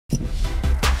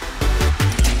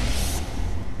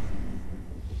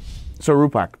So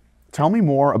Roopak, tell me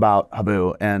more about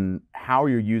Habu and how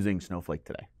you're using Snowflake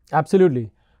today. Absolutely.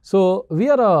 So we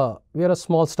are a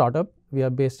small startup. We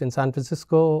are based in San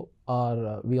Francisco.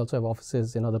 We also have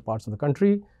offices in other parts of the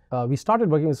country. We started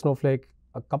working with Snowflake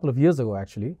a couple of years ago,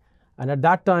 actually. And at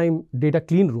that time, data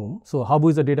clean room. So Habu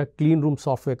is a data clean room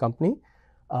software company.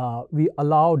 We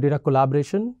allow data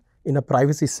collaboration in a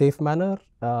privacy safe manner.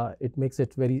 It makes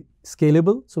it very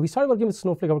scalable. So we started working with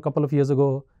Snowflake a couple of years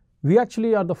ago. We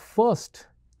actually are the first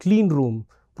clean room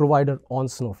provider on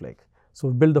Snowflake. So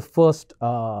we built the first,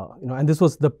 and this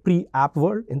was the pre-app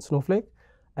world in Snowflake.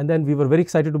 And then we were very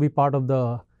excited to be part of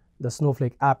the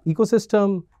Snowflake app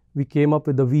ecosystem. We came up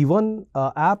with the V1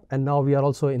 app, and now we are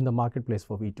also in the marketplace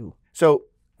for V2. So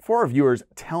for our viewers,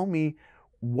 tell me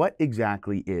what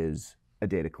exactly is a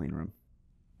data clean room?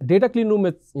 Data clean room,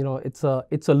 it's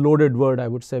a loaded word, I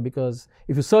would say, because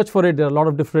if you search for it, there are a lot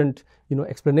of different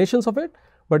explanations of it.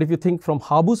 But if you think from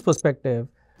Habu's perspective,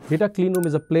 data clean room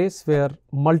is a place where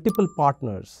multiple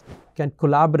partners can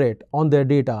collaborate on their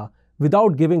data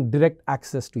without giving direct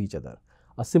access to each other.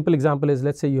 A simple example is,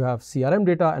 let's say you have CRM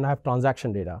data and I have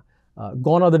transaction data.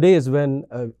 Gone are the days when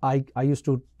I used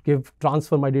to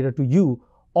transfer my data to you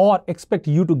or expect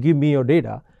you to give me your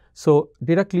data. So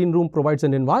data clean room provides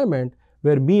an environment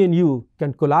where me and you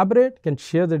can collaborate, can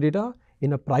share the data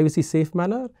in a privacy safe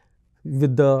manner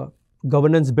with the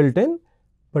governance built in,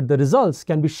 but the results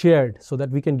can be shared so that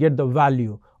we can get the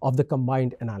value of the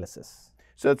combined analysis.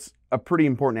 So that's a pretty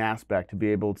important aspect, to be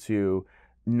able to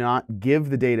not give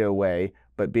the data away,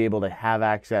 but be able to have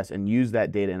access and use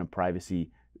that data in a privacy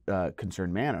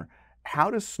concerned manner.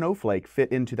 How does Snowflake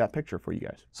fit into that picture for you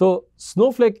guys? So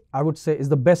Snowflake, I would say, is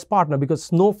the best partner because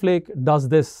Snowflake does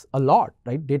this a lot,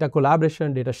 right? Data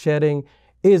collaboration, data sharing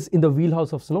is in the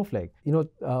wheelhouse of Snowflake.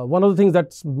 One of the things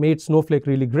that's made Snowflake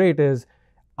really great is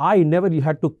I never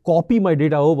had to copy my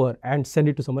data over and send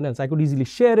it to someone else. I could easily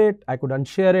share it, I could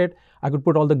unshare it, I could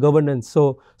put all the governance.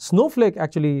 So Snowflake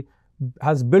actually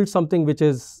has built something which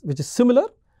is similar.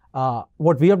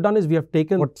 What we have done is we have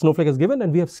taken what Snowflake has given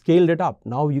and we have scaled it up.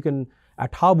 Now you can,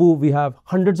 at Habu, we have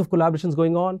hundreds of collaborations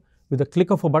going on with a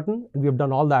click of a button, and we have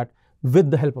done all that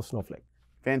with the help of Snowflake.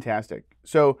 Fantastic.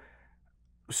 So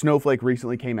Snowflake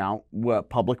recently came out with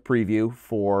public preview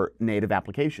for native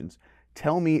applications.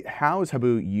 Tell me, how is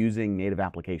Habu using native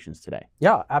applications today?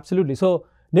 Yeah, absolutely. So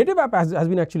native app has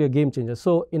been actually a game changer.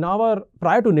 So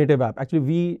prior to native app,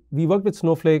 actually we worked with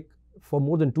Snowflake for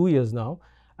more than 2 years now.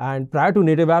 And prior to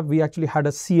native app, we actually had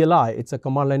a CLI. It's a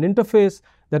command line interface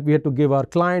that we had to give our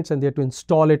clients, and they had to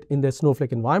install it in their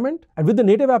Snowflake environment. And with the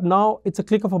native app now, it's a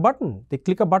click of a button. They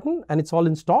click a button and it's all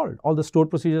installed. All the stored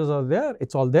procedures are there.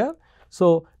 It's all there.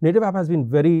 So native app has been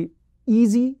very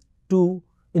easy to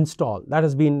install. That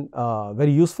has been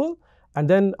very useful. And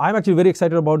then I'm actually very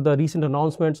excited about the recent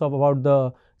announcements about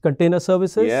the container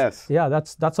services. Yes. Yeah,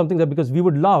 that's something that, because we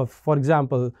would love, for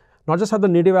example, not just have the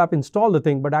native app install the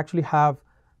thing, but actually have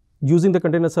using the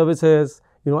container services,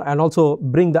 and also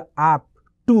bring the app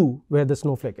to where the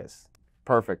Snowflake is.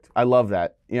 Perfect. I love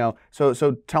that.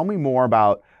 So tell me more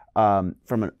about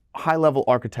from a high-level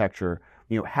architecture.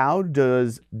 How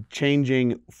does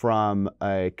changing from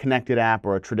a connected app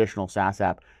or a traditional SaaS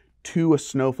app to a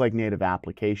Snowflake native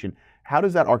application, how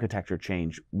does that architecture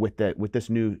change with this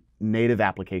new native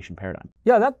application paradigm?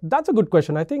 Yeah, that's a good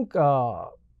question. I think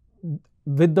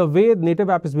with the way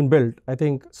native app has been built, I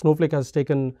think Snowflake has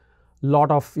taken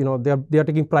lot of, they are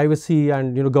taking privacy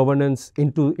and governance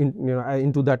into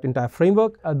that entire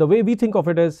framework. The way we think of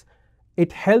it is,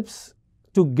 it helps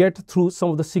to get through some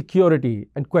of the security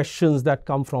and questions that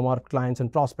come from our clients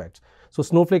and prospects. So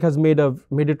Snowflake has made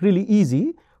it really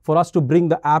easy for us to bring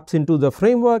the apps into the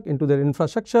framework, into their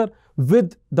infrastructure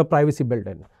with the privacy built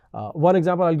in. One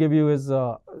example I'll give you is,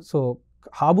 so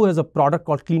Habu has a product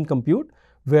called Clean Compute,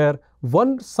 where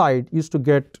one side used to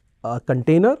get a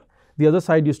container, the other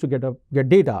side used to get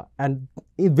data. And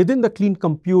within the Clean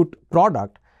Compute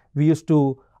product, we used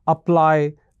to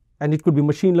apply, and it could be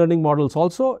machine learning models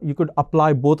also, you could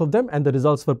apply both of them and the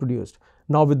results were produced.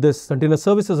 Now with this container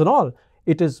services and all,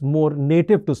 it is more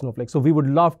native to Snowflake. So we would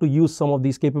love to use some of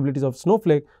these capabilities of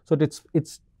Snowflake so that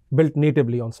it's built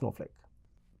natively on Snowflake.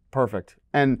 Perfect.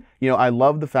 And I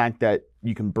love the fact that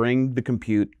you can bring the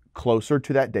compute closer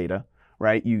to that data,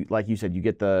 right? Like you said, you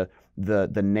get the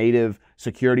native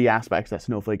security aspects that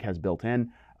Snowflake has built in.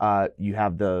 You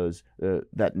have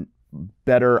that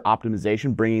better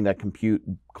optimization, bringing that compute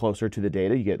closer to the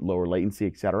data. You get lower latency,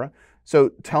 et cetera. So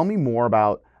tell me more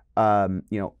about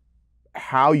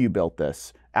how you built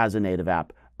this as a native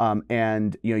app.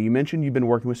 And you mentioned you've been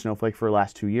working with Snowflake for the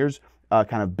last 2 years.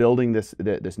 kind of building this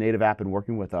native app and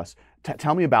working with us.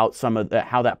 Tell me about some of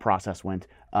how that process went,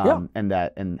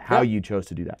 and how you chose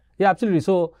to do that. Yeah, absolutely.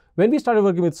 So when we started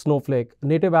working with Snowflake,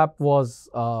 native app was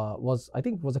I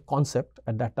think was a concept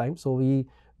at that time. So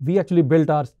we actually built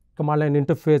our command line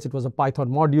interface. It was a Python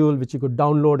module which you could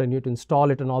download and you had to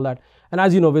install it and all that. And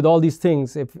as you know, with all these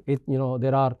things, if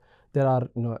there are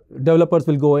developers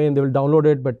will go in, they will download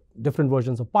it, but different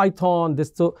versions of Python.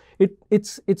 So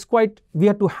it's quite, we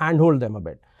had to handhold them a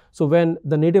bit. So when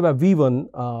the native app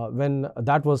V1, when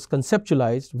that was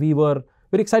conceptualized, we were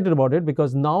very excited about it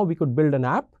because now we could build an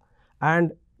app,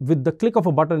 and with the click of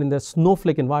a button in the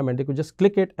Snowflake environment, they could just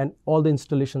click it and all the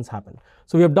installations happen.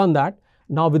 So we have done that.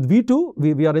 Now with V2,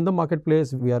 we are in the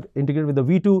marketplace, we are integrated with the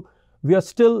V2. We are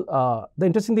still, the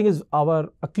interesting thing is a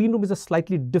clean room is a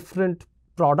slightly different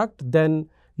product than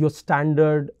your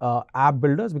standard app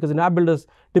builders, because in app builders,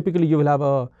 typically you will have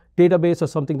a database or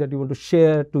something that you want to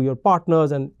share to your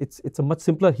partners, and it's a much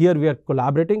simpler. Here we are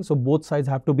collaborating, so both sides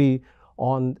have to be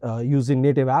on using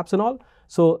native apps and all.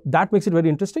 So that makes it very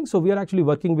interesting. So we are actually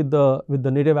working with the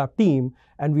native app team,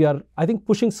 and we are, I think,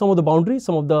 pushing some of the boundaries,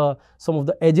 some of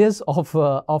the edges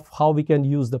of how we can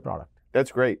use the product.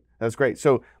 That's great. That's great.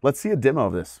 So let's see a demo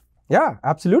of this. Yeah,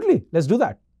 absolutely. Let's do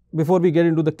that. Before we get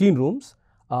into the clean rooms,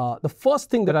 the first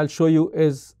thing that I'll show you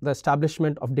is the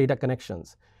establishment of data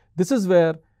connections. This is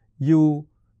where you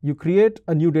create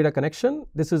a new data connection.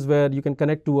 This is where you can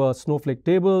connect to a Snowflake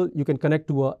table. You can connect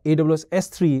to a AWS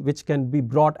S3, which can be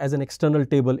brought as an external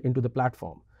table into the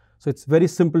platform. So it's very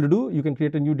simple to do. You can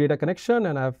create a new data connection,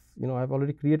 and I've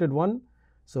already created one.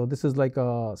 So this is like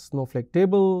a Snowflake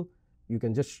table. You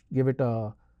can just give it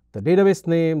the database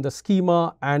name, the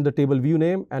schema, and the table view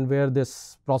name, and where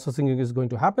this processing is going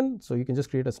to happen. So you can just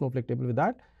create a Snowflake table with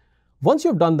that. Once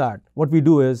you've done that, what we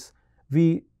do is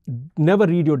we never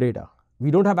read your data. We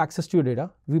don't have access to your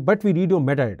data, but we read your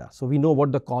metadata. So we know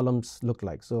what the columns look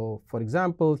like. So for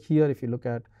example, here, if you look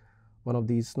at one of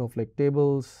these Snowflake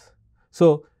tables,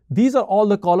 so these are all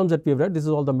the columns that we have read. This is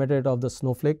all the metadata of the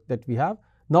Snowflake that we have.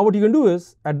 Now what you can do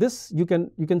is, at this, you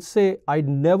can say, I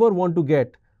never want to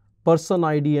get person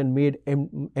ID and made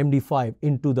MD5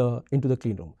 into the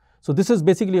clean room. So this is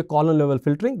basically a column level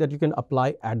filtering that you can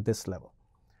apply at this level.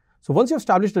 So once you have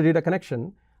established the data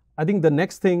connection, I think the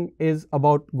next thing is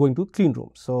about going to clean room.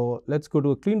 So let's go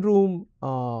to a clean room,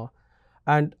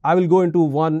 and I will go into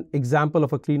one example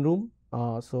of a clean room.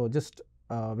 So just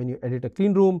when you edit a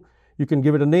clean room, you can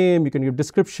give it a name, you can give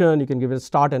description, you can give it a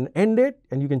start and end date,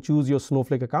 and you can choose your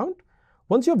Snowflake account.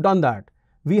 Once you have done that,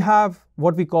 we have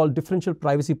what we call differential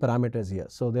privacy parameters here.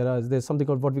 So there's something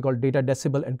called what we call data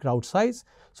decibel and crowd size.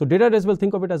 So data decibel,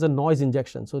 think of it as a noise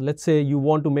injection. So let's say you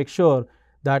want to make sure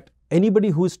that anybody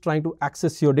who is trying to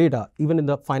access your data, even in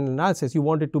the final analysis, you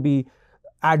want it to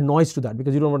add noise to that,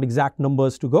 because you don't want exact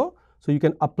numbers to go. So you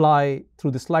can apply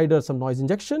through the slider some noise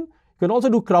injection. You can also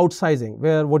do crowd sizing,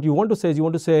 where what you want to say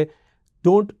is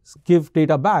don't give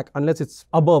data back unless it's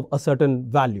above a certain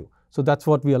value. So that's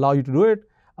what we allow you to do it.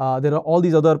 There are all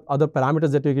these other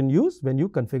parameters that you can use when you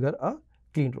configure a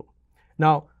clean room.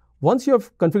 Now, once you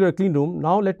have configured a clean room,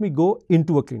 now let me go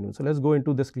into a clean room. So let's go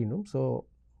into this clean room. So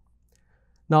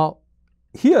now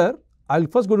here, I'll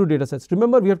first go to datasets.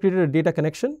 Remember, we have created a data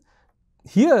connection.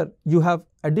 Here, you have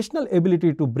additional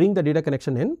ability to bring the data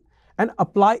connection in and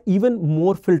apply even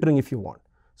more filtering if you want.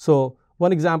 So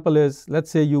one example is,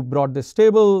 let's say you brought this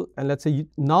table, and let's say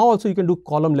now also you can do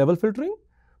column level filtering,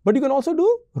 but you can also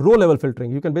do row level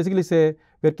filtering. You can basically say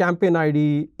where campaign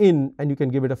ID in, and you can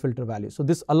give it a filter value. So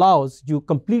this allows you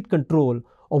complete control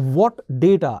of what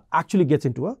data actually gets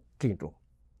into a clean room.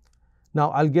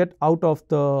 Now I'll get out of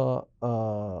the,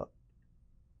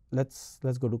 let's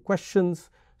go to questions.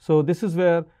 So this is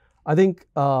where I think,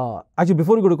 actually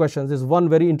before we go to questions, there's one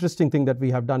very interesting thing that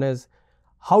we have done is,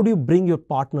 how do you bring your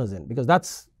partners in?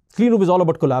 Because clean room is all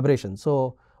about collaboration.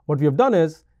 So what we have done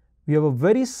is, we have a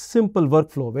very simple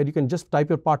workflow where you can just type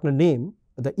your partner name,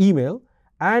 the email,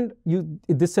 and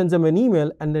this sends them an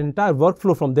email, and the entire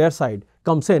workflow from their side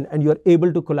comes in, and you are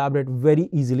able to collaborate very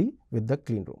easily with the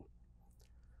clean room.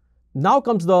 Now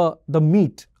comes the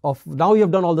meat of, now you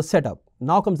have done all the setup.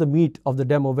 Now comes the meat of the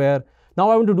demo, where now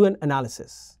I want to do an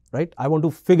analysis, right? I want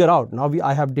to figure out, now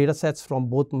I have data sets from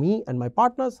both me and my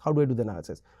partners. How do I do the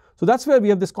analysis? So that's where we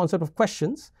have this concept of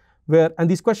questions, and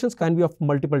these questions can be of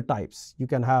multiple types. You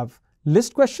can have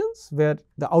list questions where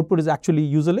the output is actually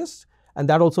user list, and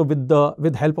that also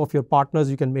with help of your partners,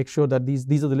 you can make sure that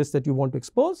these are the lists that you want to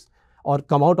expose or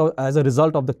come out as a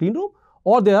result of the clean room,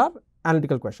 or there are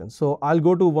analytical questions. So I'll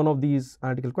go to one of these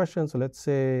analytical questions. So let's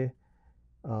say,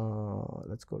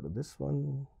 let's go to this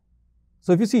one.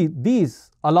 So if you see,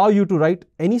 these allow you to write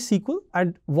any SQL.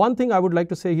 And one thing I would like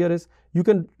to say here is you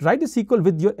can write a SQL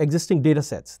with your existing data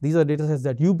sets. These are data sets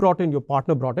that you brought in, your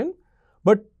partner brought in.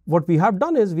 But what we have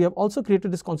done is we have also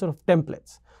created this concept of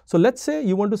templates. So let's say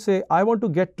you want to say, I want to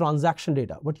get transaction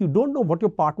data, but you don't know what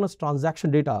your partner's transaction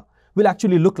data will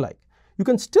actually look like. You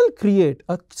can still create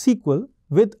a SQL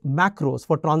with macros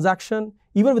for transaction,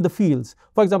 even with the fields.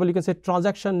 For example, you can say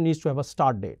transaction needs to have a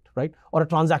start date, right? Or a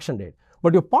transaction date.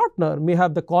 But your partner may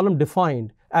have the column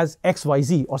defined as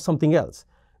XYZ or something else.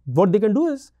 What they can do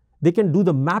is they can do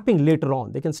the mapping later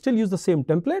on. They can still use the same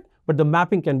template, but the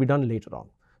mapping can be done later on.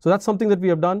 So that's something that we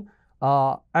have done.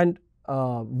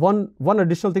 One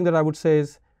additional thing that I would say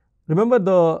is, remember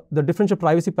the differential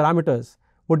privacy parameters.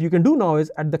 What you can do now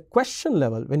is at the question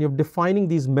level, when you're defining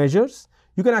these measures,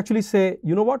 you can actually say,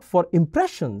 you know what, for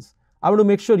impressions, I want to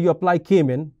make sure you apply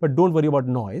k-min, but don't worry about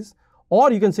noise.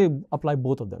 Or you can say apply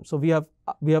both of them. So we have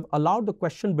allowed the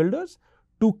question builders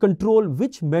to control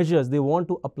which measures they want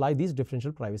to apply these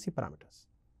differential privacy parameters.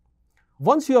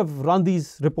 Once you have run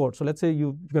these reports, so let's say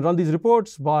you can run these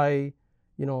reports by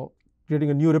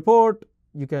creating a new report,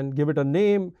 you can give it a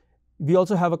name. We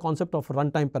also have a concept of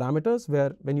runtime parameters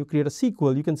where when you create a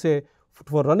SQL, you can say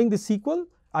for running this SQL,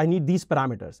 I need these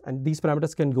parameters, and these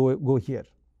parameters can go here.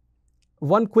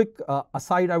 One quick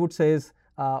aside I would say is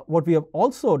what we have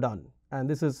also done, and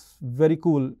this is very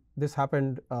cool, this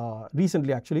happened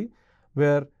recently actually,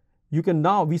 where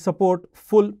we support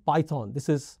full Python. This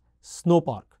is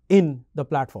Snowpark in the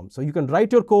platform. So you can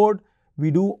write your code,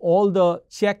 we do all the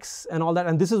checks and all that,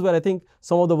 and this is where I think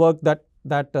some of the work that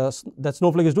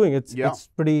Snowflake is doing, it's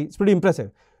pretty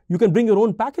impressive. You can bring your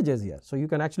own packages here. So you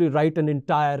can actually write an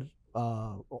entire,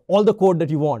 all the code that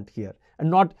you want here, and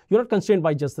you're not constrained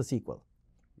by just the SQL.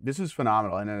 This is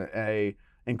phenomenal and a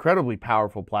incredibly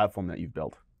powerful platform that you've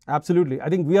built. Absolutely. I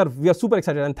think we are super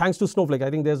excited, and thanks to Snowflake, I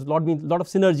think there's a lot of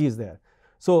synergies there.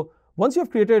 So once you have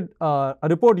created a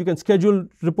report, you can schedule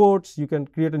reports, you can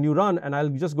create a new run, and I'll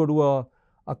just go to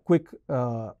a quick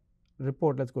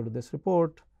report. Let's go to this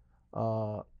report.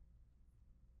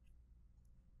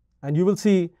 And you will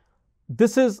see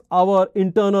this is our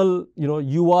internal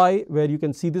UI where you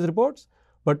can see these reports.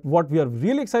 But what we are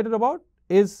really excited about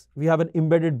is we have an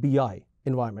embedded BI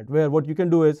environment where what you can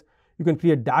do is you can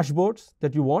create dashboards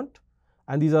that you want,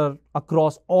 and these are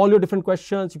across all your different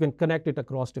questions. You can connect it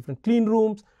across different clean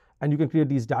rooms, and you can create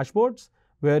these dashboards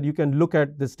where you can look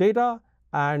at this data.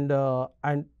 And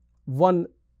one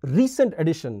recent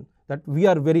addition that we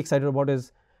are very excited about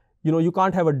is, you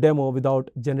can't have a demo without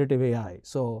generative AI.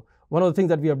 So one of the things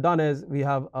that we have done is we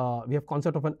have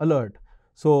concept of an alert.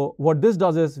 So what this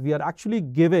does is we are actually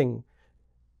giving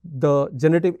the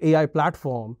generative AI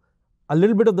platform a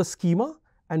little bit of the schema,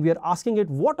 and we are asking it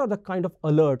what are the kind of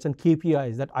alerts and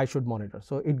KPIs that I should monitor.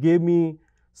 So it gave me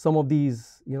some of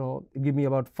these, it gave me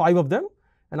about 5 of them,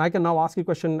 and I can now ask a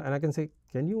question and I can say,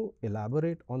 can you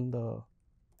elaborate on the,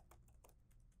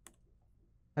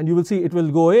 and you will see it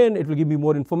will go in, it will give me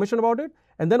more information about it.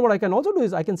 And then what I can also do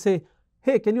is I can say,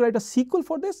 hey, can you write a SQL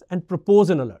for this and propose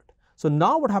an alert? So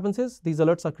now what happens is these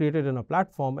alerts are created in a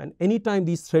platform, and anytime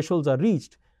these thresholds are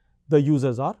reached, the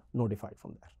users are notified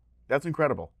from there. That's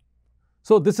incredible.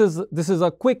 So this is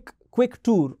a quick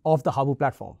tour of the Habu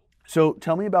platform. So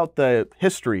tell me about the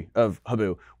history of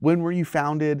Habu. When were you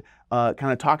founded?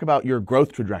 Kind of talk about your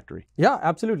growth trajectory. Yeah,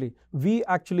 absolutely. We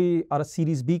actually are a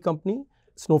Series B company.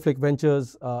 Snowflake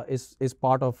Ventures is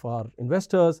part of our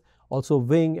investors, also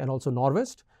Wing and also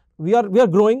Norwest. We are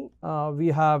growing. We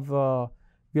have a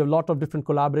lot of different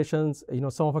collaborations.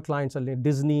 Some of our clients are like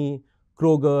Disney,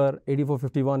 Kroger,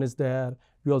 8451 is there.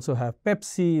 We also have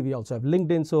Pepsi. We also have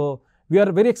LinkedIn. So we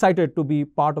are very excited to be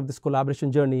part of this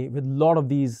collaboration journey with a lot of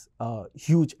these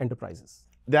huge enterprises.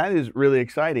 That is really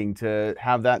exciting to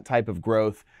have that type of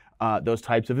growth, those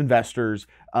types of investors,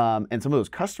 and some of those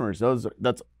customers.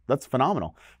 That's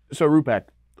phenomenal. So Roopak,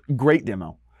 great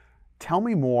demo. Tell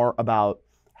me more about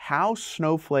how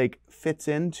Snowflake fits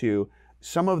into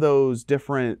some of those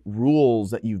different rules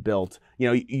that you've built.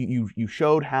 You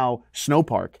showed how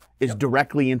Snowpark is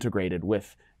directly integrated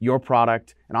with your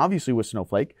product and obviously with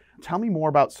Snowflake. Tell me more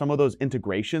about some of those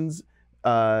integrations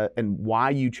and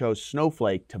why you chose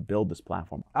Snowflake to build this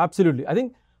platform. Absolutely. I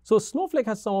think so. Snowflake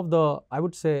has some of the, I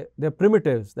would say, the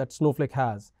primitives that Snowflake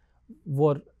has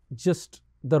were just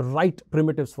the right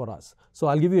primitives for us. So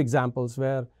I'll give you examples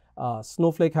where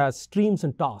Snowflake has streams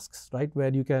and tasks, right? Where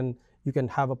you can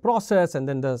have a process, and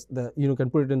then you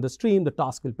can put it in the stream, the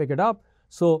task will pick it up.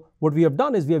 So what we have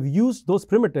done is we have used those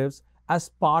primitives as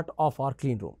part of our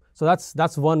clean room. So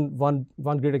that's one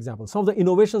great example. Some of the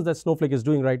innovations that Snowflake is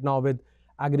doing right now with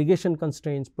aggregation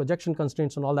constraints, projection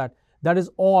constraints, and all that, That is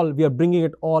all, we are bringing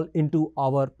it all into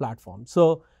our platform.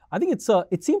 So I think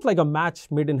it seems like a match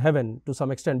made in heaven to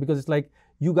some extent, because it's like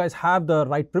you guys have the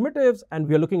right primitives and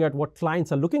we are looking at what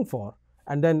clients are looking for,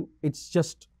 and then it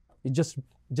just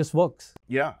works.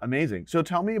 Yeah, amazing. So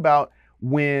tell me about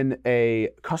when a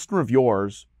customer of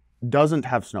yours doesn't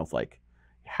have Snowflake.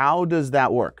 How does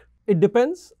that work? It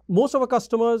depends. Most of our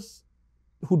customers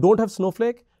who don't have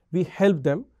Snowflake, we help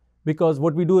them, because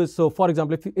what we do is, so for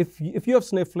example, if you have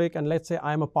Snowflake and let's say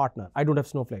I am a partner, I don't have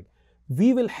Snowflake,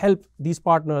 we will help these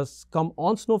partners come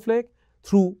on Snowflake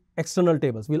through external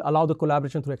tables. We'll allow the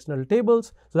collaboration through external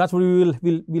tables. So that's what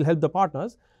we'll help the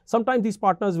partners. Sometimes these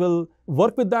partners will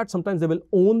work with that. Sometimes they will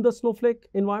own the Snowflake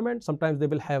environment. Sometimes they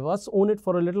will have us own it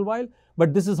for a little while.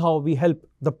 But this is how we help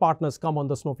the partners come on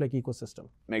the Snowflake ecosystem.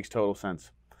 Makes total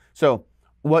sense. So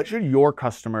what should your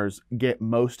customers get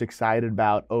most excited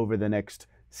about over the next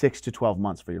 6 to 12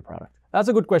 months for your product? That's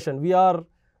a good question. We are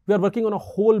working on a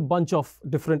whole bunch of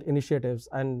different initiatives,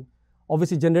 and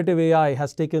obviously generative AI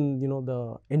has taken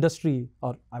the industry,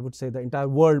 or I would say the entire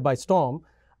world, by storm.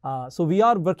 So we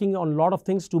are working on a lot of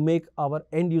things to make our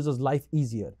end users' life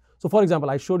easier. So for example,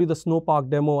 I showed you the Snowpark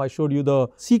demo, I showed you the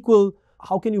SQL.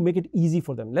 How can you make it easy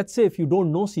for them? Let's say if you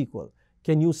don't know SQL,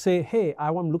 can you say, hey,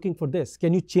 I'm looking for this.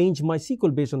 Can you change my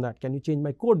SQL based on that? Can you change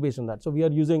my code based on that? So we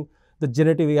are using the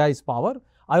generative AI's power.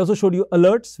 I also showed you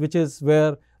alerts, which is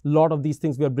where a lot of these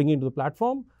things we are bringing to the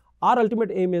platform. Our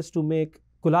ultimate aim is to make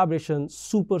collaboration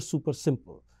super, super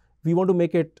simple. We want to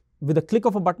make it with a click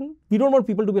of a button. We don't want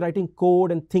people to be writing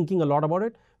code and thinking a lot about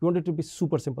it. We want it to be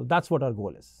super simple. That's what our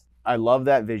goal is. I love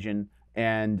that vision.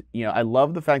 And I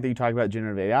love the fact that you talk about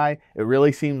generative AI. It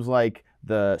really seems like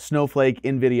the Snowflake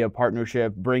NVIDIA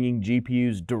partnership, bringing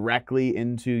GPUs directly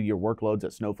into your workloads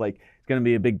at Snowflake, is going to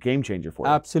be a big game changer for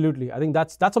you. Absolutely. I think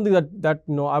that's something that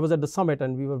I was at the summit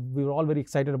and we were all very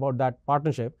excited about that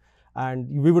partnership, and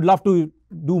we would love to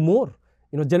do more.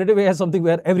 Generative AI is something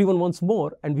where everyone wants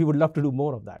more, and we would love to do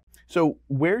more of that. So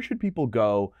where should people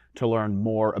go to learn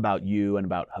more about you and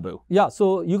about Habu? Yeah,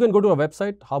 so you can go to our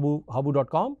website,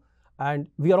 habu.com, and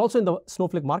we are also in the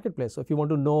Snowflake marketplace. So if you want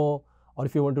to know, or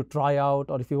if you want to try out,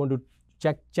 or if you want to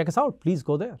check us out, please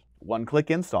go there. One-click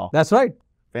install. That's right.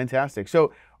 Fantastic.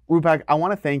 So Roopak, I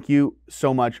want to thank you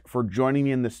so much for joining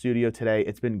me in the studio today.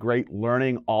 It's been great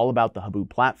learning all about the Habu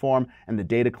platform and the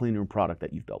data clean room product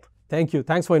that you've built. Thank you.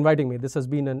 Thanks for inviting me. This has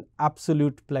been an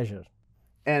absolute pleasure.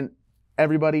 And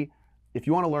everybody, if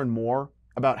you want to learn more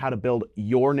about how to build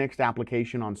your next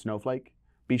application on Snowflake,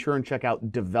 be sure and check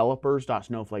out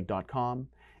developers.snowflake.com.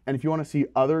 And if you want to see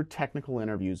other technical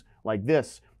interviews like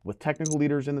this with technical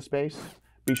leaders in the space,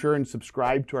 be sure and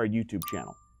subscribe to our YouTube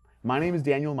channel. My name is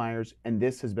Daniel Myers, and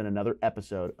this has been another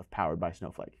episode of Powered by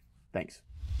Snowflake. Thanks.